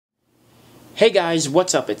Hey guys,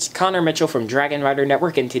 what's up? It's Connor Mitchell from Dragon Rider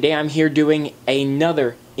Network, and today I'm here doing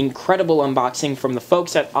another incredible unboxing from the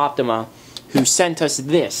folks at Optoma who sent us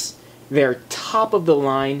this, their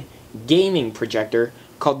top-of-the-line gaming projector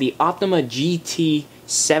called the Optoma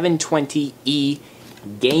GT750E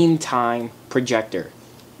Gaming Projector.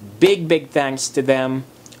 Big thanks to them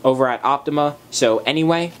over at Optoma. So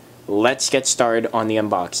anyway, let's get started on the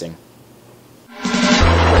unboxing.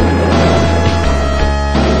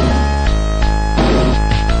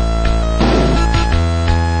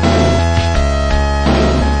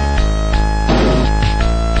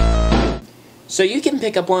 So you can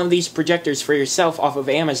pick up one of these projectors for yourself off of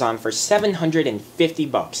Amazon for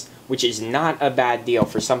 $750, which is not a bad deal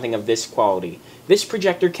for something of this quality. This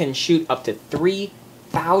projector can shoot up to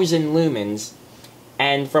 3,000 lumens,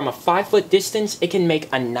 and from a 5-foot distance, it can make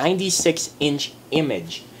a 96-inch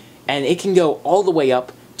image. And it can go all the way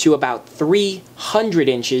up to about 300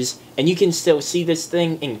 inches, and you can still see this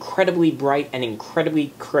thing incredibly bright and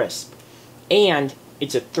incredibly crisp. And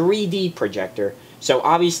it's a 3D projector. So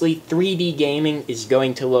obviously 3D gaming is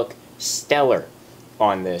going to look stellar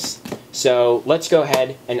on this. So let's go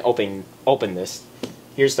ahead and open this.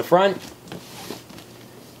 Here's the front.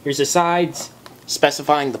 Here's the sides,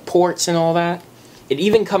 specifying the ports and all that. It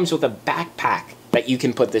even comes with a backpack that you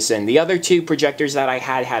can put this in. The other two projectors that I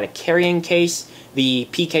had a carrying case. The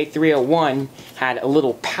PK301 had a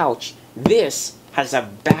little pouch. This has a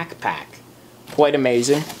backpack. Quite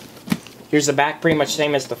amazing. Here's the back, pretty much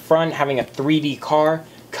same as the front, having a 3D car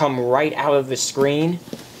come right out of the screen.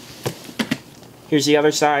 Here's the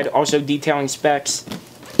other side, also detailing specs.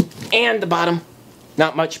 And the bottom,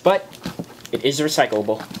 not much, but it is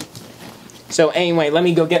recyclable. So anyway, let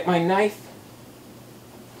me go get my knife.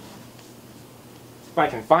 If I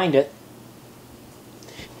can find it.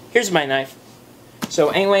 Here's my knife.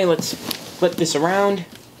 So anyway, let's flip this around.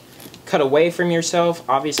 Cut away from yourself,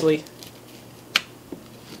 obviously.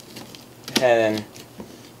 And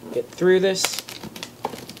get through this.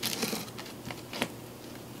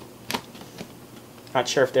 Not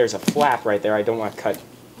sure if there's a flap right there. I don't want to cut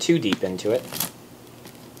too deep into it.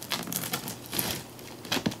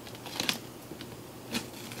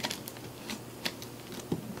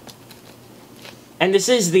 And this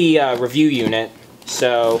is the review unit,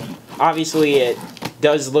 so obviously it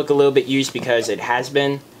does look a little bit used because it has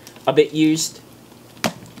been a bit used.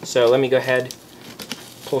 So let me go ahead,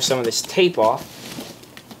 pull some of this tape off,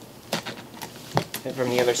 and from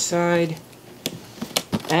the other side,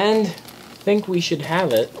 and I think we should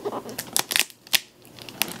have it.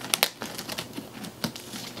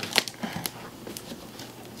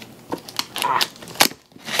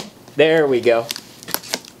 There we go.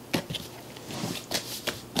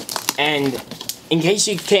 And in case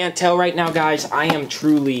you can't tell right now, guys, I am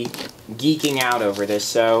truly geeking out over this.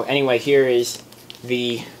 So anyway, here is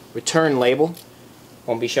the return label.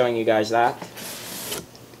 Won't be showing you guys that.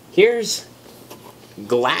 Here's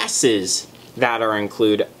glasses that are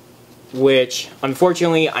included, which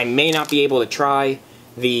unfortunately I may not be able to try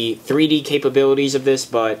the 3D capabilities of this,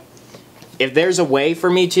 but if there's a way for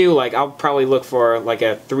me to, like, I'll probably look for like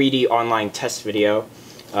a 3D online test video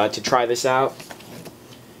to try this out,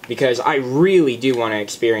 because I really do want to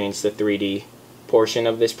experience the 3D portion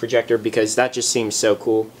of this projector, because that just seems so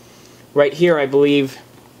cool. Right here, I believe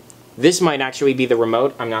this might actually be the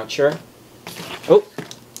remote. I'm not sure. Oh,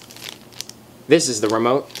 this is the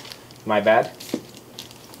remote. My bad.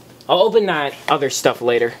 I'll open that other stuff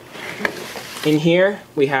later. In here,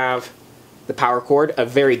 we have the power cord, a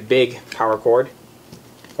very big power cord.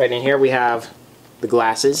 Right in here, we have the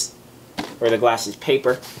glasses, or the glasses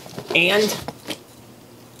paper. And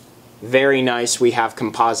very nice, we have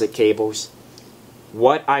composite cables.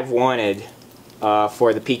 What I've wanted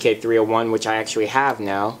for the PK301, which I actually have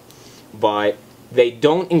now, but they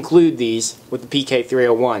don't include these with the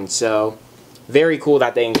PK301, so very cool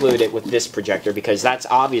that they include it with this projector, because that's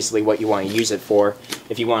obviously what you want to use it for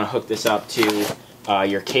if you want to hook this up to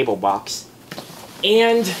your cable box.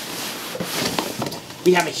 And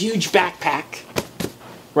we have a huge backpack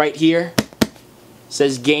right here. It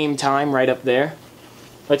says Game Time right up there.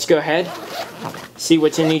 Let's go ahead, see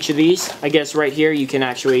what's in each of these. I guess right here you can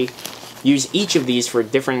actually use each of these for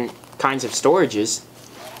different kinds of storages.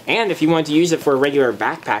 And if you want to use it for a regular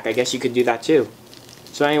backpack, I guess you could do that too.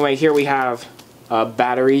 So anyway, here we have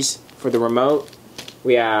batteries for the remote.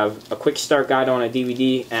 We have a quick start guide on a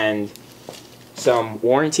DVD and some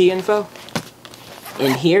warranty info.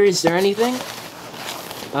 In here, is there anything?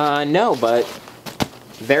 No, but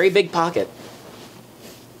very big pocket.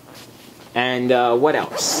 And what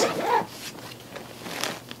else?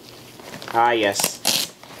 Ah, yes.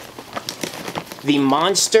 The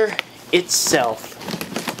monster itself.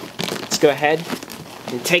 Let's go ahead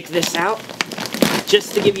and take this out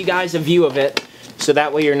just to give you guys a view of it, so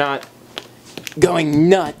that way you're not going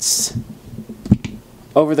nuts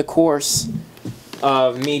over the course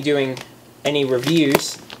of me doing any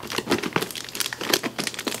reviews.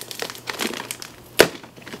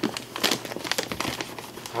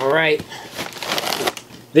 Alright,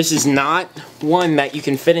 this is not one that you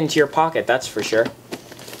can fit into your pocket, that's for sure.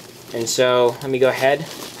 And so, let me go ahead.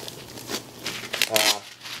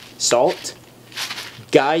 Salt.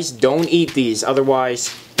 Guys, don't eat these,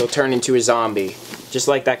 otherwise you'll turn into a zombie. Just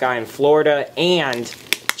like that guy in Florida, and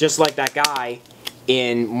just like that guy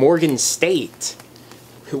in Morgan State,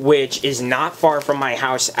 which is not far from my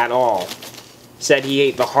house at all. Said he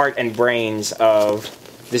ate the heart and brains of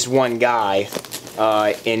this one guy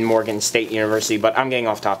in Morgan State University, but I'm getting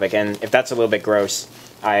off topic, and if that's a little bit gross,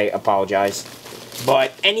 I apologize.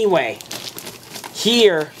 But anyway,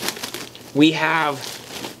 here we have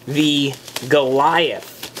the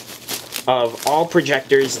Goliath of all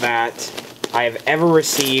projectors that I have ever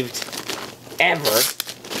received, ever.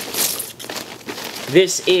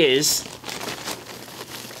 This is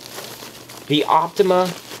the Optoma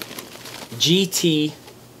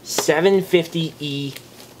GT750E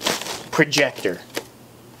Projector.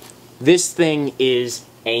 This thing is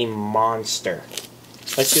a monster.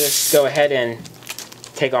 Let's just go ahead and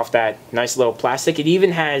take off that nice little plastic. It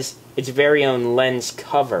even has its very own lens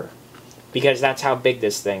cover, because that's how big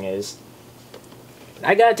this thing is.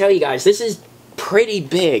 I gotta tell you guys, this is pretty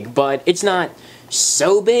big, but it's not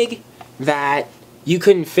so big that you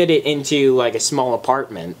couldn't fit it into like a small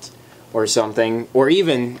apartment or something, or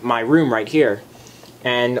even my room right here.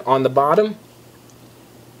 And on the bottom,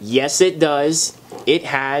 yes it does, it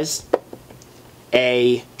has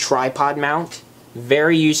a tripod mount.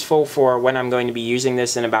 Very useful for when I'm going to be using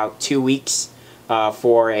this in about 2 weeks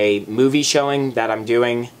for a movie showing that I'm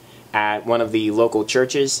doing at one of the local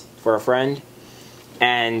churches for a friend.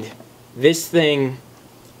 And this thing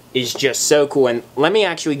is just so cool. And let me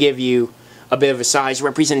actually give you a bit of a size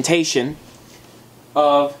representation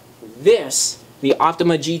of this, the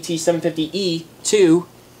Optoma GT750E, to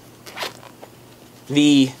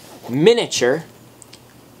the miniature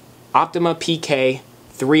Optoma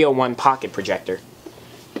PK301 pocket projector.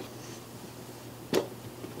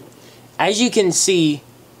 As you can see,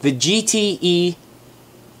 the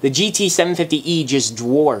GT750E just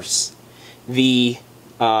dwarfs the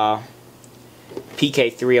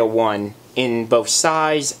PK301 in both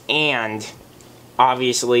size and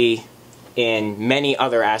obviously in many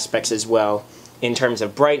other aspects as well, in terms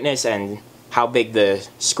of brightness and how big the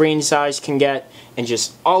screen size can get and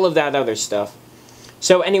just all of that other stuff.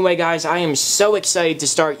 So anyway guys, I am so excited to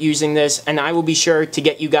start using this, and I will be sure to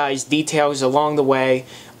get you guys details along the way.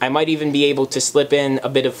 I might even be able to slip in a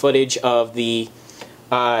bit of footage of the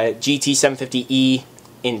GT750E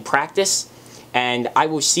in practice, and I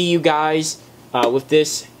will see you guys with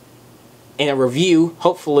this in a review,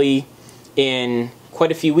 hopefully in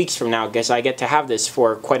quite a few weeks from now, because I get to have this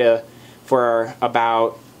for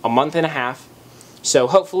about a month and a half. So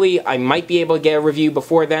hopefully I might be able to get a review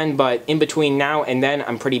before then, but in between now and then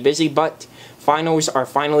I'm pretty busy. But finals are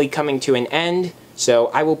finally coming to an end, so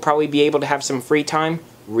I will probably be able to have some free time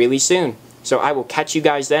really soon. So I will catch you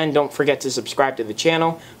guys then. Don't forget to subscribe to the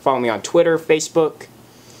channel, follow me on Twitter, Facebook,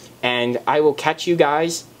 and I will catch you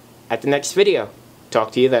guys at the next video.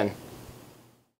 Talk to you then.